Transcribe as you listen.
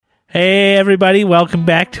Hey, everybody. Welcome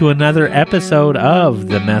back to another episode of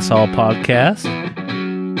the Mess Hall Podcast.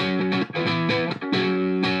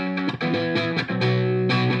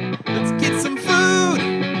 Let's get some food,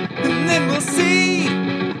 and then we'll see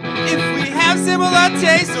if we have similar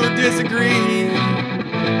tastes or disagree.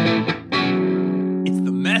 It's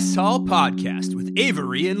the Mess Hall Podcast with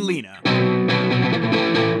Avery and Lena.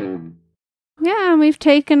 Yeah, we've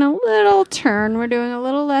taken a little turn. We're doing a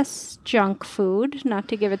little less junk food, not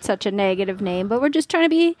to give it such a negative name, but we're just trying to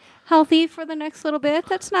be healthy for the next little bit.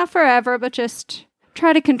 That's not forever, but just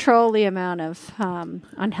try to control the amount of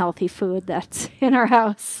unhealthy food that's in our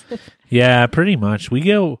house. Yeah, pretty much.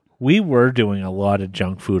 We were doing a lot of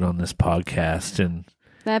junk food on this podcast, and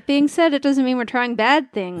That being said, it doesn't mean we're trying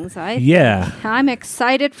bad things. I'm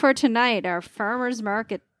excited for tonight, our farmers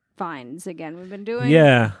market finds again. We've been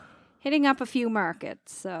doing hitting up a few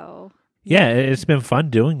markets, so yeah, it's been fun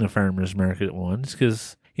doing the farmers market ones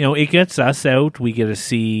because, you know, it gets us out. We get to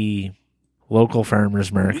see local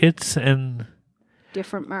farmers markets and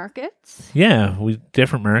different markets. yeah,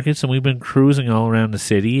 different markets, and we've been cruising all around the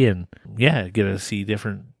city and yeah, get to see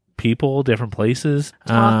different people, different places.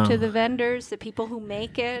 Talk to the vendors, the people who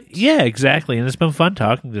make it. Yeah, exactly. And it's been fun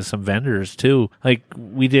talking to some vendors too. Like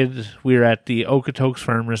we were at the Okotoks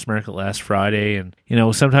Farmers Market last Friday, and you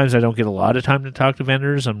know, sometimes I don't get a lot of time to talk to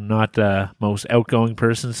vendors. I'm not the most outgoing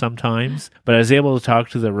person sometimes, but I was able to talk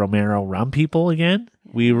to the Romero rum people again.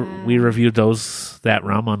 We reviewed that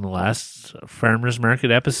rum on the last Farmers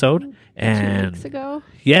Market episode. And 2 weeks ago.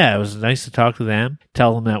 yeah, it was nice to talk to them,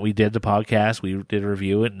 tell them that we did the podcast, we did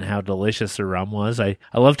review it, and how delicious the rum was. I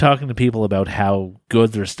love talking to people about how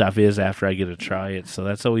good their stuff is after I get to try it, so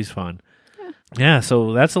that's always fun. Yeah,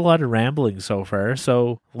 so that's a lot of rambling so far.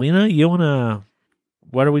 So, Lena,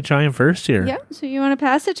 what are we trying first here? Yeah, so you want to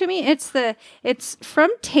pass it to me? It's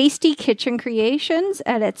from Tasty Kitchen Creations,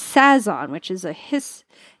 and it's Sazon, which is a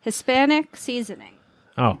Hispanic seasoning.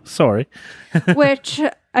 Oh, sorry. Which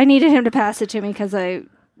I needed him to pass it to me because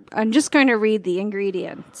I'm just going to read the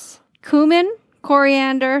ingredients. Cumin,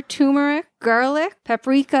 coriander, turmeric, garlic,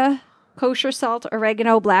 paprika, kosher salt,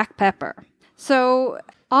 oregano, black pepper. So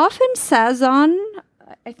often Sazon,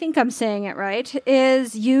 I think I'm saying it right,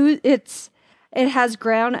 it has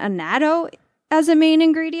ground annatto as a main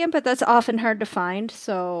ingredient, but that's often hard to find,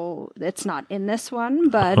 so it's not in this one.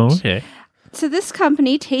 But Okay. So this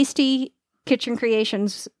company, Tasty Kitchen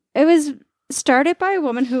Creations, it was started by a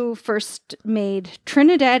woman who first made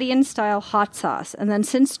Trinidadian-style hot sauce, and then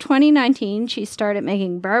since 2019, she started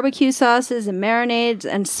making barbecue sauces and marinades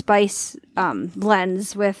and spice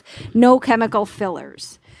blends with no chemical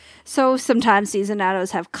fillers. So sometimes these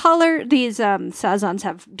annattos have color. These Sazons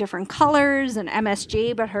have different colors and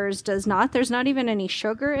MSG, but hers does not. There's not even any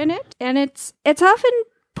sugar in it, and it's often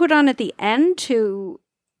put on at the end to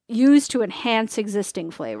use to enhance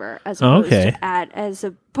existing flavor as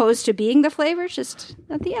opposed to being the flavor just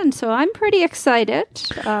at the end. So I'm pretty excited.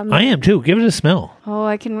 I am too. Give it a smell. Oh,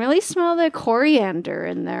 I can really smell the coriander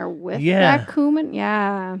in there with that cumin.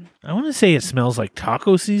 Yeah. I want to say it smells like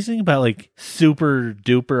taco seasoning, but like super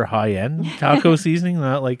duper high end taco seasoning,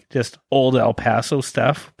 not like just old El Paso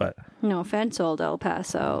stuff. But no offense, old El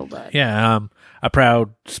Paso, but yeah, a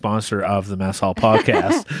proud sponsor of the Mess Hall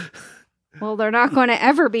Podcast. Well, they're not going to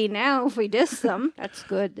ever be now if we diss them. That's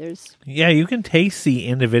good. Yeah, you can taste the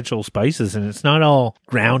individual spices, and it's not all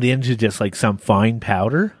ground into just like some fine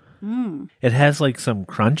powder. It has like some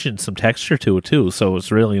crunch and some texture to it too, so it's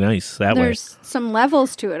really nice that way. There's some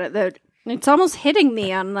levels to it. It's almost hitting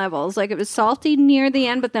me on levels. Like it was salty near the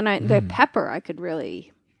end, but then the pepper I could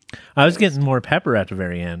really... I was getting more pepper at the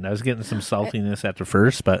very end. I was getting some saltiness at the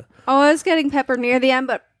first, but... Oh, I was getting pepper near the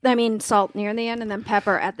end, salt near the end and then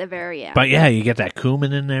pepper at the very end. But yeah, you get that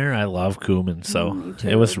cumin in there. I love cumin, so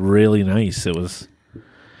it was really nice. It was...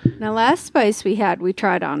 Now, last spice we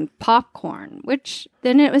tried on popcorn, which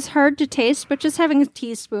then it was hard to taste, but just having a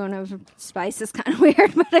teaspoon of spice is kind of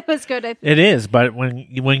weird, but it was good. It is, but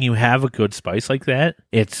when you have a good spice like that,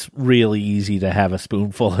 it's really easy to have a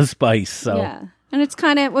spoonful of spice. So. Yeah. And it's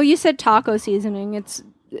kind of, well, you said taco seasoning. It's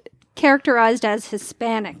characterized as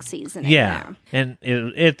Hispanic seasoning. Yeah. There. And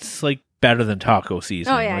it's like better than taco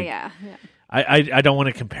seasoning. Oh, yeah, like, yeah. I don't want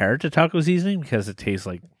to compare it to taco seasoning because it tastes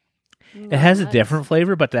like, it has a different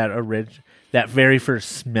flavor, but that very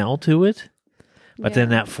first smell to it, but then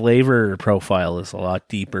that flavor profile is a lot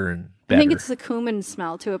deeper and better. I think it's the cumin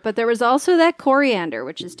smell to it, but there was also that coriander,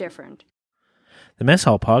 which is different. The Mess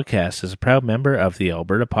Hall Podcast is a proud member of the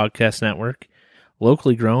Alberta Podcast Network.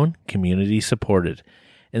 Locally grown, community supported.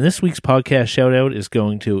 And this week's podcast shout out is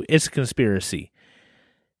going to It's a Conspiracy.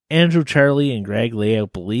 Andrew, Charlie, and Greg lay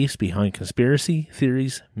out beliefs behind conspiracy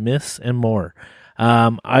theories, myths, and more.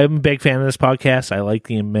 I'm a big fan of this podcast. I like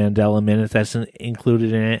the Mandela Minute that's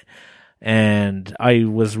included in it. And I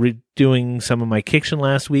was redoing some of my Kiction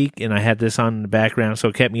last week, and I had this on in the background, so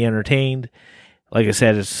it kept me entertained. Like I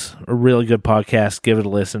said, it's a really good podcast. Give it a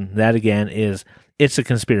listen. That, again, is It's a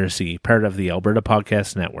Conspiracy, part of the Alberta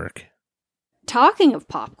Podcast Network. Talking of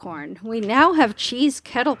popcorn, we now have cheese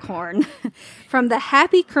kettle corn from the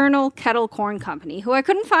Happy Kernel Kettle Corn Company, who I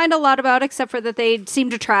couldn't find a lot about except for that they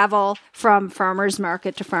seem to travel from farmer's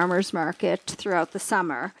market to farmer's market throughout the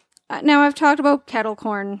summer. Now, I've talked about kettle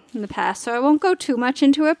corn in the past, so I won't go too much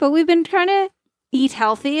into it, but we've been trying to eat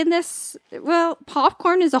healthy in this. Well,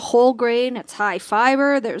 popcorn is a whole grain. It's high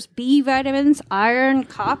fiber. There's B vitamins, iron,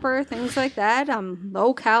 copper, things like that.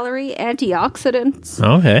 Low calorie, antioxidants.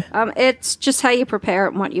 Okay. It's just how you prepare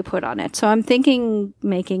it and what you put on it. So I'm thinking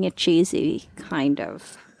making it cheesy kind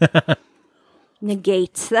of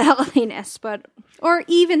negates the healthiness, or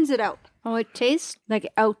evens it out. Oh, it tastes like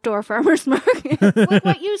outdoor farmer's market. Like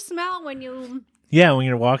what you smell when you... Yeah, when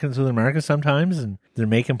you're walking through the market sometimes and they're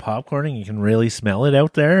making popcorn and you can really smell it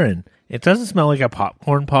out there. And it doesn't smell like a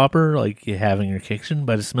popcorn popper like you have in your kitchen,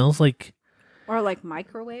 but it smells like... Or like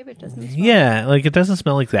microwave, it doesn't smell Yeah, like it doesn't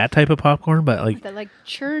smell like that type of popcorn, but like... They're like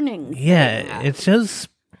churning. Yeah, it just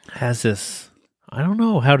has this... I don't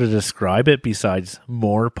know how to describe it besides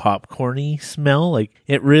more popcorny smell. Like,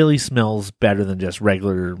 it really smells better than just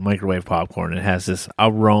regular microwave popcorn. It has this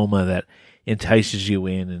aroma that entices you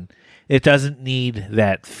in, and it doesn't need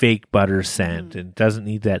that fake butter scent. It doesn't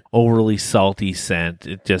need that overly salty scent.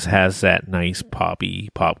 It just has that nice poppy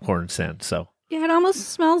popcorn scent. So Yeah, it almost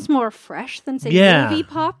smells more fresh than, say, movie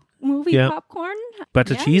popcorn. But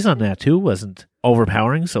the cheese on that, too, wasn't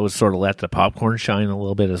overpowering, so it sort of let the popcorn shine a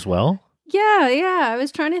little bit as well. Yeah. I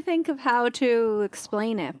was trying to think of how to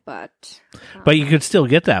explain it, but you could still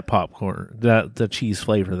get that popcorn, the cheese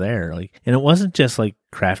flavor there. Like, and it wasn't just like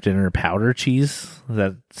Kraft Dinner powder cheese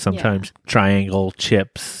that sometimes Triangle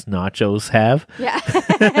chips nachos have.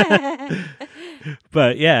 Yeah.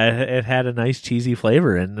 But yeah, it had a nice cheesy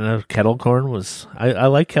flavor, and kettle corn was. I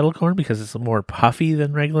like kettle corn because it's more puffy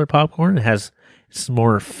than regular popcorn. It's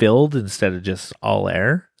more filled instead of just all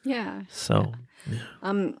air. Yeah. So.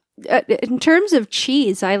 In terms of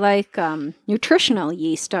cheese, I like nutritional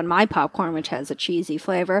yeast on my popcorn, which has a cheesy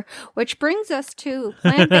flavor, which brings us to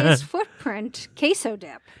plant-based footprint queso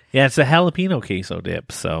dip. Yeah, it's a jalapeno queso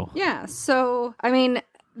dip, so. Yeah, so, I mean,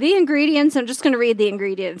 the ingredients, I'm just going to read the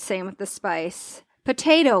ingredients, same with the spice.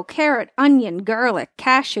 Potato, carrot, onion, garlic,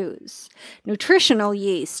 cashews, nutritional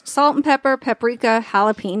yeast, salt and pepper, paprika,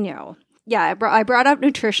 jalapeno. Yeah, I brought up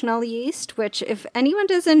nutritional yeast, which if anyone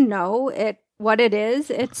doesn't know what it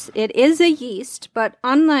is a yeast, but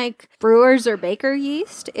unlike brewers or baker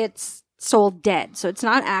yeast, it's sold dead, so it's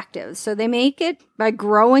not active. So they make it by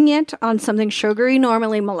growing it on something sugary,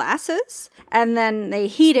 normally molasses, and then they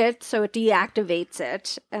heat it so it deactivates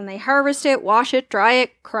it, and they harvest it, wash it, dry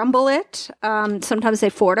it, crumble it. Sometimes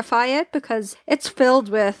they fortify it because it's filled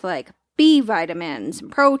with like B vitamins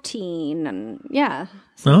and protein and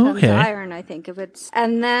sometimes iron, I think, if it's.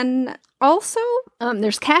 And then also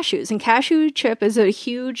there's cashews, and cashew chip is a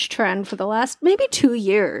huge trend for the last maybe 2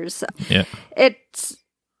 years. Yeah.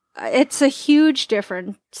 It's a huge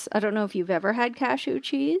difference. I don't know if you've ever had cashew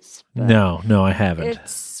cheese. No, I haven't.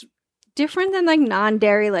 It's different than like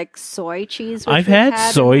non-dairy, like soy cheese. I've had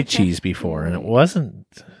soy cheese before, and it wasn't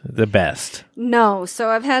the best. No, so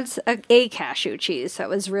I've had a cashew cheese that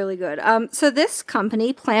was really good. So this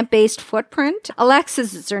company, Plant-Based Footprint,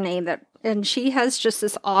 Alexis is her name, and she has just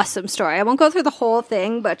this awesome story. I won't go through the whole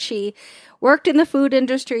thing, but she worked in the food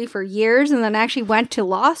industry for years and then actually went to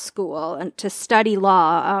law school and to study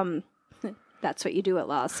law. That's what you do at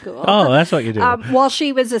law school. Oh, that's what you do. While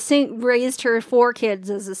she was raised her 4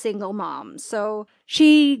 kids as a single mom. So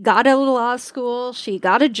she got out of law school. She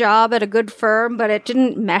got a job at a good firm, but it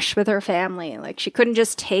didn't mesh with her family. Like, she couldn't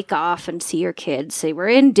just take off and see her kids. They were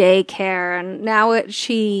in daycare, and now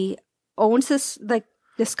she owns this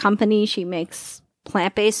company. She makes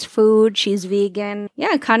plant-based food. She's vegan.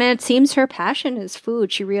 Yeah, kind of it seems her passion is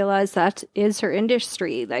food. She realized that is her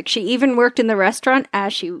industry. Like, she even worked in the restaurant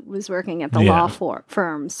as she was working at the law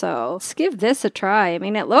firm. So let's give this a try. I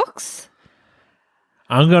mean, it looks...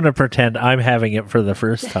 I'm going to pretend I'm having it for the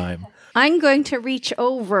first time. I'm going to reach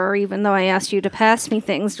over, even though I asked you to pass me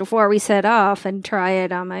things before we set off, and try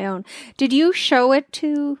it on my own. Did you show it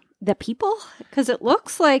to the people? Because it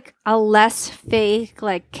looks like a less fake,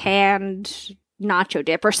 like canned nacho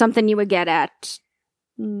dip or something you would get at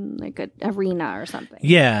like an arena or something.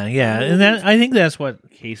 Yeah. And I think that's what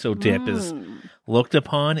queso dip is looked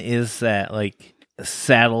upon is that like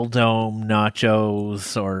Saddle Dome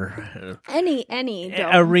nachos or Any dome.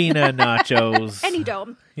 arena nachos. Any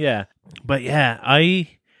dome. Yeah. But yeah, I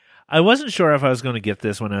wasn't sure if I was going to get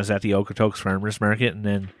this when I was at the Okotoks Farmers Market, and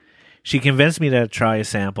then she convinced me to try a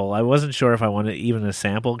sample. I wasn't sure if I wanted even a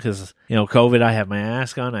sample because, COVID, I have my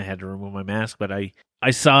mask on. I had to remove my mask, but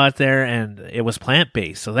I saw it there and it was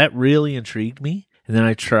plant-based. So that really intrigued me. And then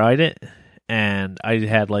I tried it and I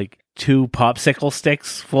had like 2 popsicle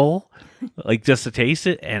sticks full, like just to taste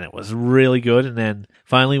it. And it was really good. And then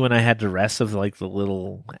finally when I had the rest of like the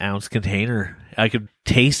little ounce container, I could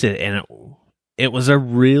taste it. And it was a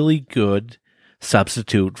really good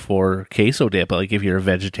substitute for queso dip, like if you're a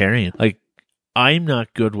vegetarian. Like, I'm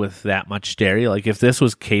not good with that much dairy. Like, if this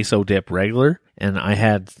was queso dip regular and I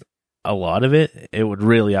had a lot of it, it would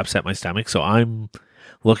really upset my stomach. So I'm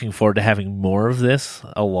looking forward to having more of this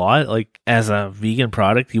a lot. Like, as a vegan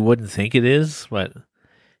product, you wouldn't think it is, but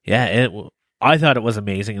yeah, I thought it was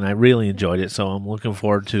amazing and I really enjoyed it. So I'm looking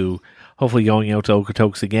forward to hopefully going out to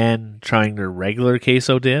Okotoks again, trying their regular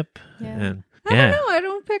queso dip. Yeah. And I don't know. I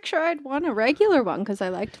don't picture I'd want a regular one because I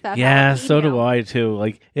liked that. Yeah, jalapeno. so do I too.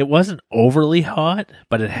 Like, it wasn't overly hot,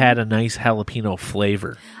 but it had a nice jalapeno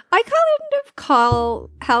flavor. I kind of call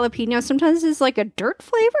jalapeno sometimes is like a dirt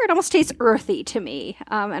flavor. It almost tastes earthy to me,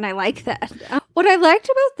 and I like that. What I liked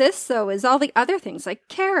about this, though, is all the other things like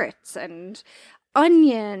carrots and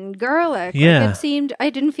onion, garlic. Yeah. Like, it seemed I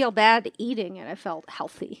didn't feel bad eating it. I felt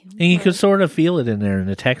healthy. And you could sort of feel it in there in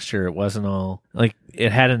the texture. It wasn't all, like,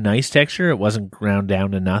 it had a nice texture. It wasn't ground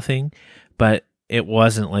down to nothing, but it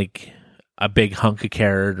wasn't like a big hunk of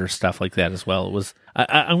carrot or stuff like that as well. It was,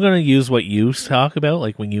 I'm going to use what you talk about,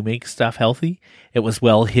 like when you make stuff healthy, it was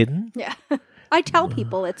well hidden. Yeah. I tell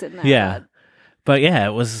people it's in there. Yeah. But yeah,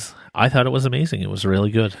 I thought it was amazing. It was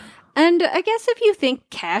really good. And I guess if you think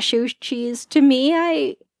cashew cheese, to me,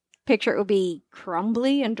 I picture it would be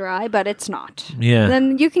crumbly and dry, but it's not. Yeah.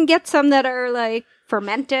 Then you can get some that are like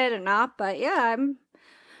fermented and not, but yeah, I'm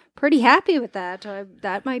pretty happy with that.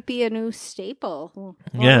 That might be a new staple. Along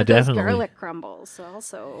Yeah, with those definitely. garlic crumbles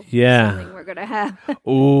also. Yeah. Something we're going to have.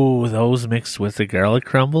 Ooh, those mixed with the garlic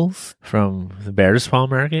crumbles from the Bears Paw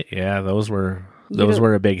Market. Yeah, those were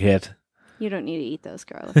a big hit. You don't need to eat those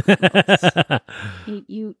garlic crumbles.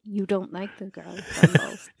 you don't like the garlic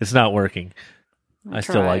crumbles. It's not working. I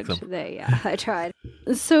still like them. I tried.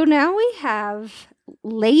 So now we have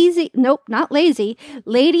Lady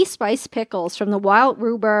Spice Pickles from the Wild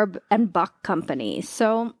Rhubarb and Buck Company.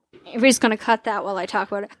 So we're just going to cut that while I talk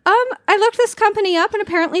about it. I looked this company up and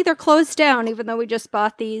apparently they're closed down even though we just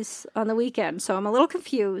bought these on the weekend. So I'm a little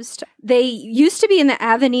confused. They used to be in the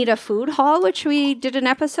Avenida Food Hall, which we did an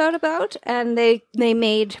episode about, and they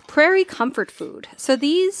made Prairie Comfort Food. So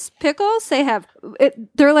these pickles,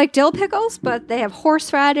 they're like dill pickles, but they have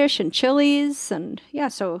horseradish and chilies and yeah,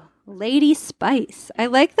 so Lady Spice. I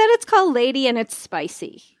like that it's called Lady and it's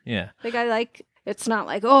spicy. Yeah. Like it's not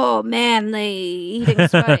like, oh man, they eating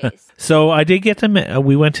spice. So I did get to,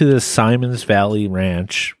 we went to the Simons Valley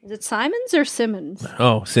Ranch. Is it Simons or Simmons?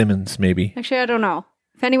 Oh, Simmons, maybe. Actually, I don't know.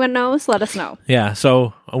 If anyone knows, let us know. Yeah,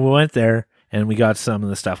 so we went there and we got some of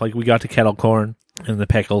the stuff. Like we got the kettle corn and the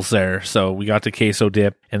pickles there. So we got the queso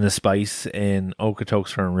dip and the spice in Okotoks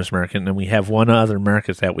Farmers Market. And then we have one other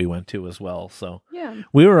market that we went to as well. So Yeah.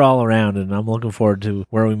 we were all around and I'm looking forward to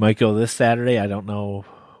where we might go this Saturday. I don't know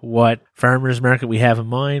what farmers market we have in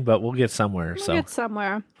mind, but we'll get somewhere. We'll get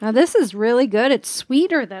somewhere. Now this is really good. It's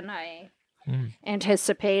sweeter than I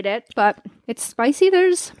anticipated, but it's spicy.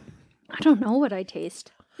 I don't know what I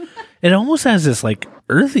taste. It almost has this like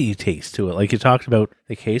earthy taste to it. Like you talked about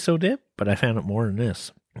the queso dip, but I found it more in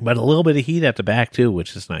this. But a little bit of heat at the back too,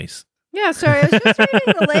 which is nice. Yeah, sorry, I was just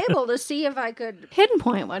reading the label to see if I could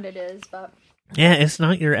pinpoint what it is, but Yeah, it's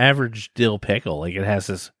not your average dill pickle. Like it has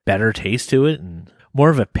this better taste to it and more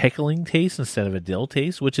of a pickling taste instead of a dill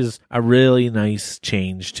taste, which is a really nice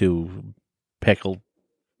change to pickles.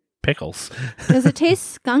 does it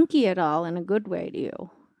taste skunky at all in a good way to you?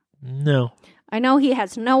 No. I know he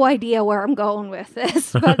has no idea where I'm going with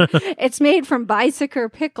this, but it's made from Bicycle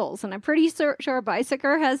Pickles, and I'm pretty sure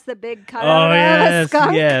Bicycle has the big cutout of a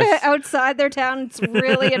skunk outside their town. It's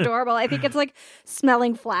really adorable. I think it's like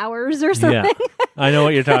smelling flowers or something. Yeah, I know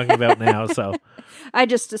what you're talking about now, so. I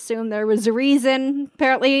just assumed there was a reason.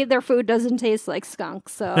 Apparently their food doesn't taste like skunk,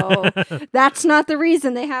 so that's not the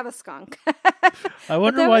reason they have a skunk. I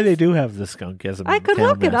wonder why they do have the skunk as a I could town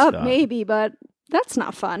look it mascot. up maybe, but that's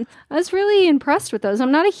not fun. I was really impressed with those.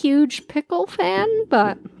 I'm not a huge pickle fan,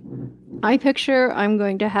 but I picture I'm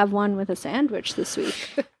going to have one with a sandwich this week.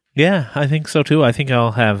 Yeah, I think so too. I think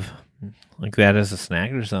I'll have like that as a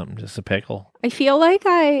snack or something, just a pickle. I feel like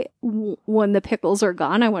when the pickles are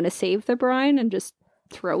gone, I want to save the brine and just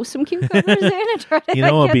throw some cucumbers in and try to You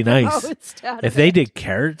know, it'd be get the nice most out if of they it. did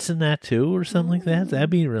carrots in that too, or something like that. That'd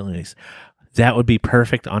be really nice. That would be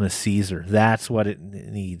perfect on a Caesar. That's what it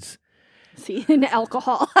needs. See, in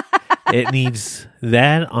alcohol. It needs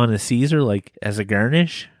that on a Caesar, like as a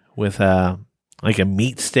garnish with like a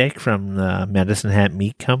meat stick from the Medicine Hat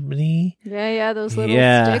Meat Company. Yeah, those little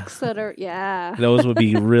Yeah. sticks that are, Those would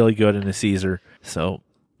be really good in a Caesar. So,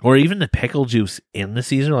 or even the pickle juice in the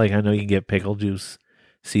Caesar. Like I know you can get pickle juice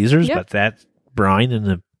Caesars, Yep. but that brine in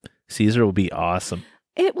the Caesar would be awesome.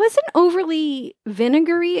 It wasn't overly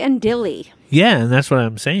vinegary and dilly. Yeah, and that's what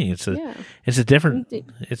I'm saying. It's Yeah. a different.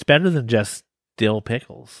 It's better than just dill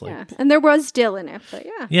pickles. Like, Yeah. And there was dill in it, but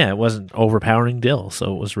yeah. it wasn't overpowering dill,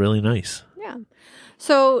 so it was really nice. Yeah.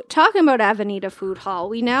 So, talking about Avenida Food Hall,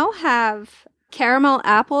 we now have caramel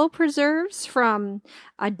apple preserves from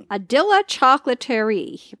Adilla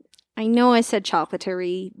Chocolaterie. I know I said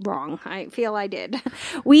chocolaterie wrong. I feel I did.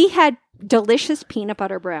 We had delicious peanut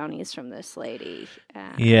butter brownies from this lady.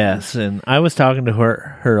 Yes, and I was talking to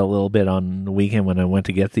her a little bit on the weekend when I went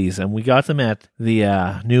to get these, and we got them at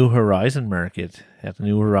the New Horizon Market at the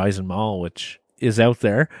New Horizon Mall, which is out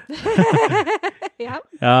there. Yep.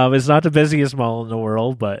 It's not the busiest mall in the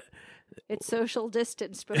world, but It's social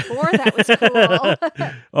distance. Before that was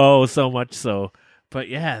cool. oh, so much so. But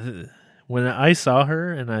yeah, when I saw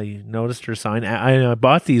her and I noticed her sign, I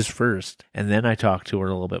bought these first, and then I talked to her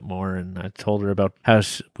a little bit more, and I told her about how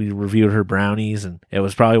we reviewed her brownies, and it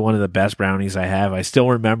was probably one of the best brownies I have. I still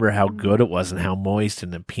remember how good it was and how moist,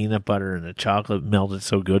 and the peanut butter and the chocolate melted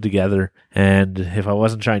so good together. And if I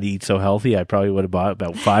wasn't trying to eat so healthy, I probably would have bought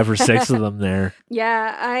about 5 or 6 of them there.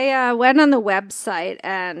 Yeah, I went on the website,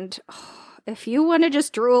 and if you want to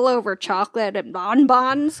just drool over chocolate and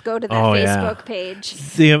bonbons, go to that Facebook page.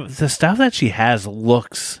 The stuff that she has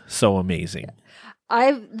looks so amazing.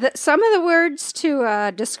 Some of the words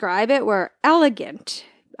to describe it were elegant,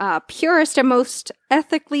 purest and most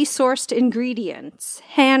ethically sourced ingredients,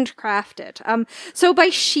 handcrafted. So by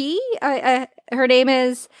she, her name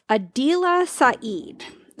is Adila Saeed.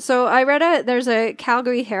 So I read there's a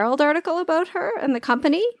Calgary Herald article about her and the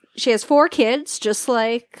company. She has 4 kids, just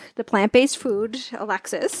like the plant-based food,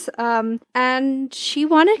 Alexis. And she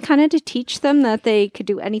wanted kind of to teach them that they could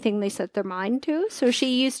do anything they set their mind to. So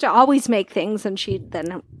she used to always make things, and she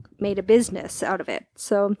then made a business out of it.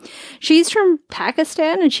 So she's from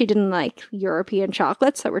Pakistan, and she didn't like European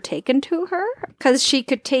chocolates that were taken to her because she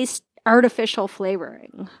could taste artificial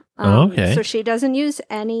flavoring. Okay. So she doesn't use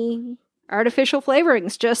any artificial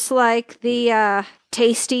flavorings, just like the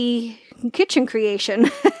tasty kitchen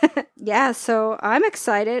creation. Yeah, so I'm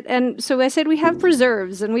excited. And so I said we have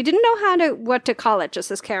preserves, and we didn't know what to call it, just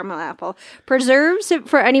as caramel apple. Preserves,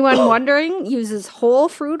 for anyone wondering, uses whole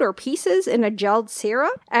fruit or pieces in a gelled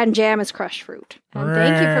syrup, and jam is crushed fruit. And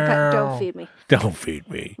thank you for don't feed me. Don't feed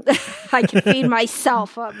me. I can feed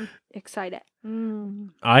myself. I'm excited.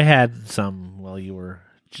 I had some while you were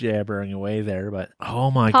jabbering away there, but oh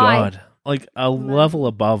my Pie. God. Like a level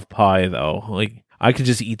above pie, though. Like I could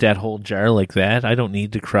just eat that whole jar like that. I don't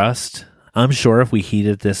need the crust. I'm sure if we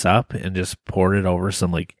heated this up and just poured it over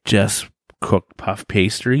some like just cooked puff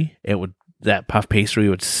pastry, that puff pastry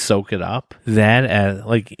would soak it up. That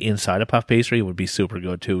like inside a puff pastry would be super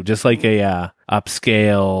good too. Just like a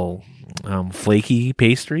upscale flaky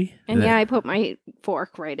pastry. And yeah, I put my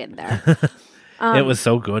fork right in there. It was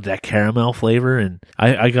so good, that caramel flavor. And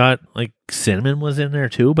I got like cinnamon was in there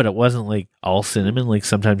too, but it wasn't like all cinnamon like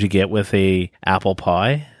sometimes you get with a apple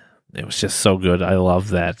pie. It was just so good. I love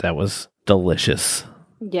that. That was delicious.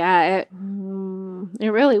 Yeah, it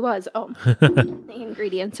really was. Oh, the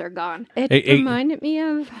ingredients are gone. It reminded me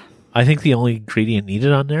of I think the only ingredient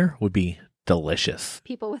needed on there would be delicious.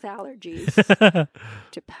 people with allergies.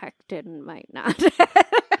 Depectin might not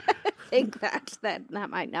think that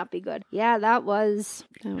might not be good. Yeah, that was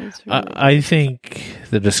really I think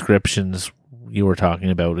the descriptions you were talking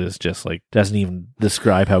about is just like doesn't even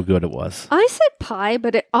describe how good it was. I said pie,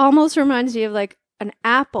 but it almost reminds me of like an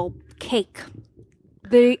apple cake.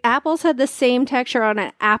 The apples had the same texture on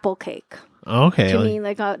an apple cake. Okay. To me,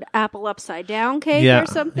 like an apple upside down cake or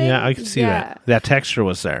something. Yeah, I can see that. That texture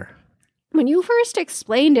was there. When you first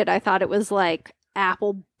explained it, I thought it was like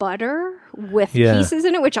apple butter with pieces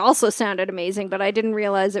in it, which also sounded amazing, but I didn't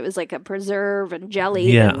realize it was like a preserve and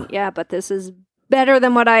jelly. Yeah. But this is better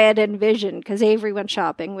than what I had envisioned because Avery went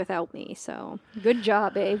shopping without me. So good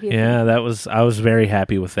job, Ave. I was very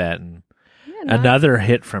happy with that. And Another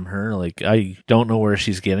hit from her. Like, I don't know where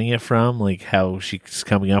she's getting it from, like how she's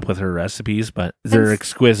coming up with her recipes, but they're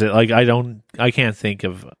exquisite. Like, I can't think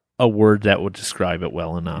of a word that would describe it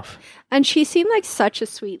well enough. And she seemed like such a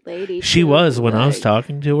sweet lady. She too. was, when I was Like,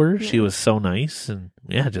 talking to her, she was so nice, and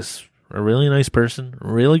just a really nice person,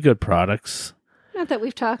 really good products. Not that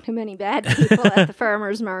we've talked to many bad people at the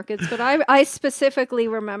farmers markets, but I specifically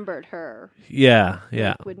remembered her. Yeah.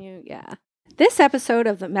 This episode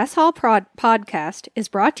of the Mess Hall podcast is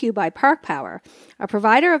brought to you by Park Power, a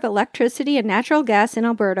provider of electricity and natural gas in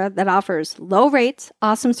Alberta that offers low rates,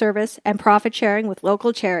 awesome service, and profit sharing with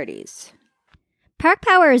local charities. Park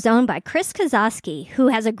Power is owned by Chris Kozowski, who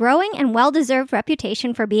has a growing and well-deserved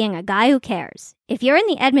reputation for being a guy who cares. If you're in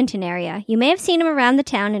the Edmonton area, you may have seen him around the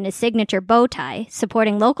town in his signature bow tie,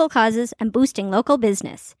 supporting local causes and boosting local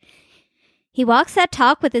business. He walks that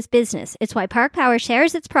talk with his business. It's why Park Power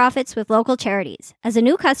shares its profits with local charities. As a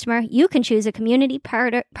new customer, you can choose a community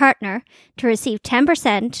partner to receive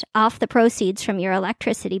 10% off the proceeds from your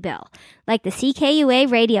electricity bill, like the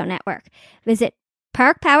CKUA radio network. Visit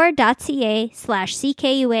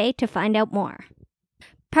parkpower.ca/CKUA to find out more.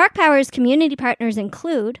 Park Power's community partners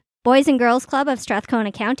include Boys and Girls Club of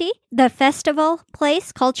Strathcona County, the Festival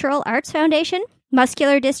Place Cultural Arts Foundation,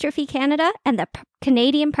 Muscular Dystrophy Canada, and the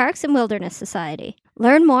Canadian Parks and Wilderness Society.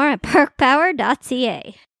 Learn more at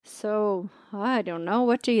parkpower.ca. So, I don't know.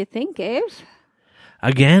 What do you think, Abe?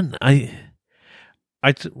 Again,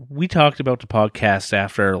 we talked about the podcast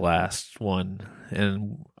after our last one,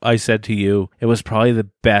 and I said to you, it was probably the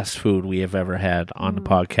best food we have ever had on the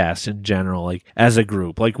podcast in general, like as a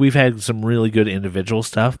group. Like, we've had some really good individual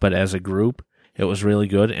stuff, but as a group, it was really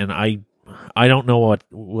good. And I don't know what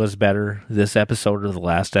was better, this episode or the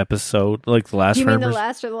last episode, like the last You farmers. mean the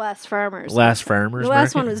last or the last farmers? Last farmers. The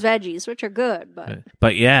last market? one was veggies, which are good, but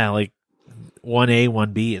But yeah, like 1A,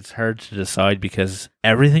 1B, it's hard to decide because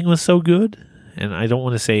everything was so good. And I don't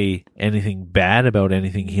want to say anything bad about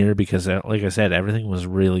anything here because, like I said, everything was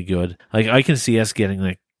really good. Like, I can see us getting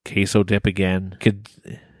like queso dip again.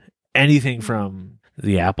 Anything from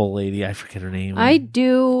the apple lady, I forget her name. I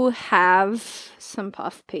do have some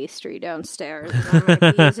puff pastry downstairs. And I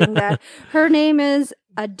might be using that. Her name is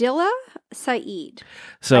Adila Saeed.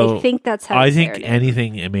 So I think that's how I you say think her name.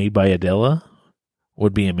 anything made by Adila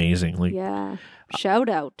would be amazing. Like, Yeah. Shout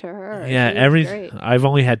out to her. yeah, She's great. I've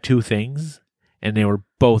only had 2 things, and they were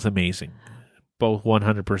both amazing, both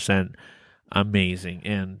 100% amazing.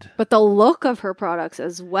 And But the look of her products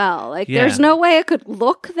as well. Like, Yeah. there's no way it could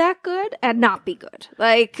look that good and not be good.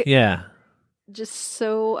 Like, yeah, just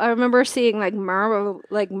so I remember seeing like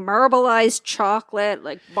marbleized chocolate,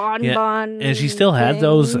 like bonbon. and she still had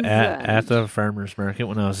those things, at the farmer's market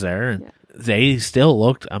when I was there, and they still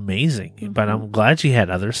looked amazing. But I'm glad she had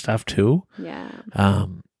other stuff too. Yeah.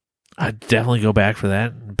 I'd definitely go back for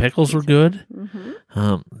that. And pickles were good.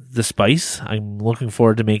 Mm-hmm. The spice, I'm looking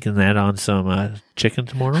forward to making that on some chicken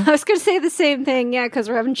tomorrow. I was going to say the same thing, yeah, because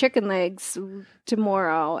we're having chicken legs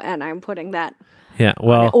tomorrow, and I'm putting that. Yeah,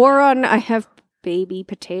 well, I have baby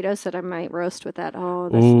potatoes that I might roast with that. Oh,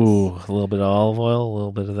 this ooh, a little bit of olive oil, a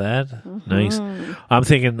little bit of that. Mm-hmm. Nice. I'm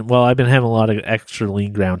thinking, well, I've been having a lot of extra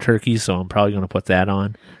lean ground turkey, so I'm probably going to put that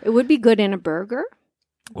on. it would be good in a burger.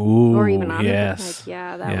 Ooh, Or even on yes. it.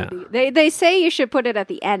 Like, that would be. They say you should put it at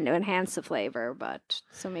the end to enhance the flavor, but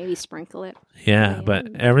so maybe sprinkle it. Yeah,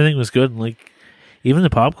 but everything was good. And like, even the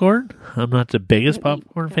popcorn, I'm not the biggest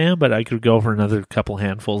popcorn fan, but I could go for another couple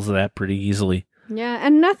handfuls of that pretty easily. Yeah,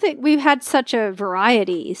 and we've had such a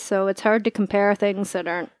variety, so it's hard to compare things that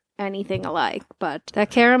aren't anything alike. But that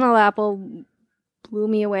caramel apple blew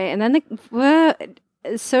me away. And then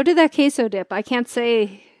so did that queso dip. I can't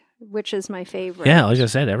say which is my favorite. Yeah, like I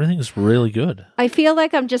said, everything's really good. I feel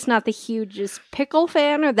like I'm just not the hugest pickle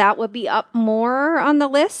fan, or that would be up more on the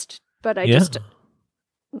list. But I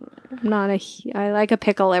like a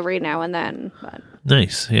pickle every now and then. But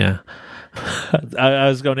Nice, yeah. I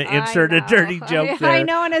was going to insert a dirty joke there. I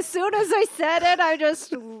know, and as soon as I said it, I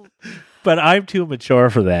just... But I'm too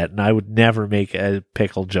mature for that, and I would never make a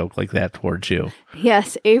pickle joke like that towards you.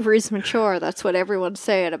 Yes, Avery's mature. That's what everyone's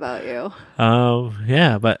saying about you.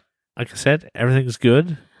 Yeah, but like I said, everything's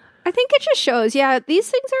good. I think it just shows, these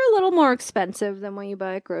things are a little more expensive than when you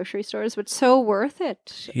buy at grocery stores, but so worth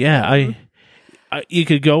it. Yeah, you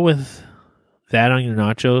could go with that on your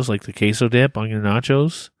nachos, like the queso dip on your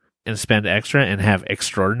nachos, and spend extra and have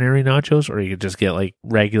extraordinary nachos, or you could just get like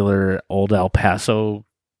regular old El Paso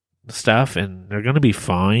stuff, and they're going to be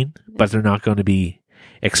fine, but they're not going to be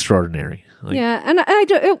extraordinary. Like, yeah,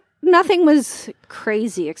 and nothing was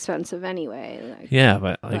crazy expensive anyway.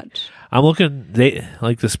 but I'm looking. They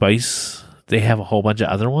like the spice. They have a whole bunch of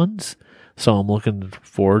other ones, So I'm looking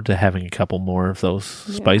forward to having a couple more of those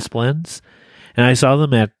spice blends. And I saw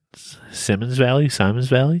them at Simons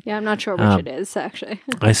Valley. Yeah, I'm not sure which it is, actually.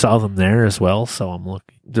 I saw them there as well, so I'm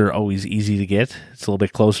looking. They're always easy to get. It's a little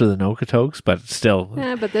bit closer than Okotoks, but still,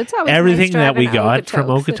 Yeah, but it's always everything nice that we driving got to from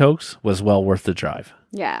Okotoks. Okotoks was well worth the drive.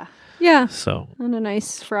 Yeah. Yeah. So, On a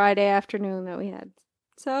nice Friday afternoon that we had.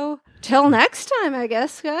 So, till next time, I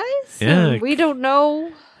guess, guys. Yeah. We don't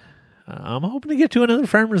know. I'm hoping to get to another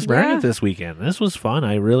farmer's market Yeah. this weekend. This was fun.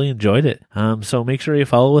 I really enjoyed it. So make sure you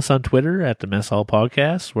follow us on Twitter at the Mess Hall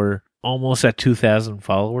Podcast. We're almost at 2,000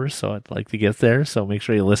 followers, so I'd like to get there. So make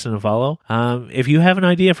sure you listen and follow. If you have an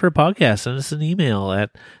idea for a podcast, send us an email at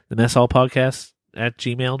the Mess Hall Podcast at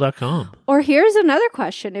gmail.com. Or here's another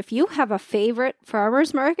question. If you have a favorite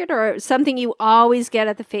farmer's market or something you always get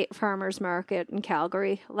at the farmer's market in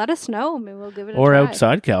Calgary, let us know. Maybe we'll give it a Or try.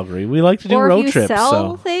 outside Calgary. We like to do or road if you trips.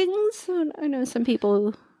 sell So things. I know some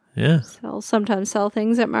people yeah. who sometimes sell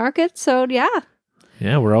things at markets. So, yeah,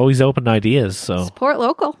 Yeah, we're always open to ideas. So support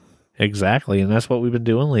local. exactly. And that's what we've been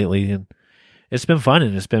doing lately. And it's been fun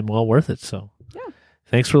and it's been well worth it. So Yeah.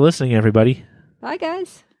 thanks for listening, everybody. Bye,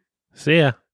 guys. See ya.